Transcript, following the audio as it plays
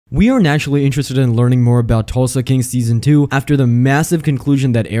We are naturally interested in learning more about Tulsa King Season 2 after the massive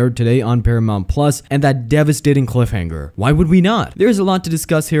conclusion that aired today on Paramount Plus and that devastating cliffhanger. Why would we not? There's a lot to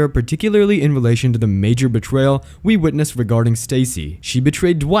discuss here, particularly in relation to the major betrayal we witnessed regarding Stacy. She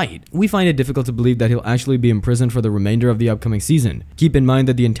betrayed Dwight. We find it difficult to believe that he'll actually be imprisoned for the remainder of the upcoming season. Keep in mind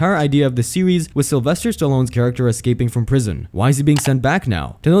that the entire idea of the series was Sylvester Stallone's character escaping from prison. Why is he being sent back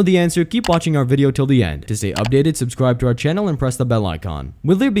now? To know the answer, keep watching our video till the end. To stay updated, subscribe to our channel and press the bell icon.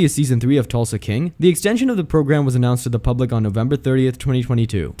 Will there be a Season 3 of Tulsa King? The extension of the program was announced to the public on November 30th,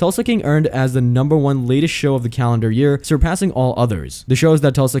 2022. Tulsa King earned as the #1 latest show of the calendar year, surpassing all others. The shows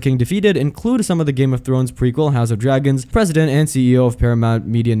that Tulsa King defeated include some of the Game of Thrones prequel, House of Dragons. President and CEO of Paramount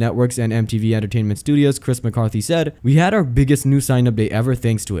Media Networks and MTV Entertainment Studios, Chris McCarthy, said, "We had our biggest new sign-up day ever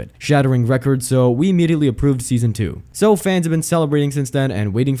thanks to it, shattering records, so we immediately approved Season 2. So fans have been celebrating since then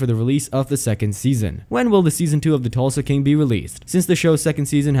and waiting for the release of the second season. When will the Season 2 of the Tulsa King be released? Since the show's second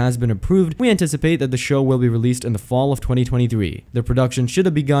season has been approved, we anticipate that the show will be released in the fall of 2023. The production should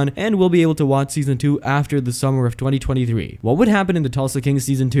have begun and we'll be able to watch Season 2 after the summer of 2023. What would happen in the Tulsa King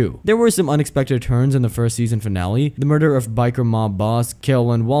Season 2? There were some unexpected turns in the first season finale. The murder of biker mob boss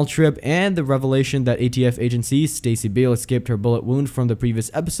Carolyn Waltrip and the revelation that ATF agency Stacy escaped her bullet wound from the previous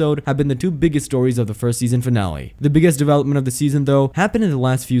episode have been the two biggest stories of the first season finale. The biggest development of the season, though, happened in the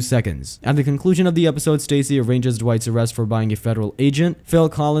last few seconds. At the conclusion of the episode, Stacy arranges Dwight's arrest for buying a federal agent. Phil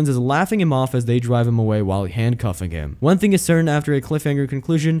Collins is laughing him off as they drive him away while handcuffing him. One thing is certain, after a cliffhanger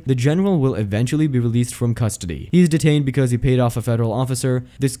conclusion, the general will eventually be released from custody. He is detained because he paid off a federal officer.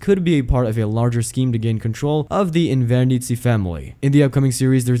 This could be a part of a larger scheme to gain control of the Invernizzi family. In the upcoming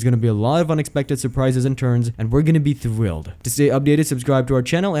series, there's going to be a lot of unexpected surprises and turns, and we're going to be thrilled. To stay updated, subscribe to our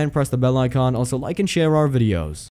channel and press the bell icon. Also, like and share our videos.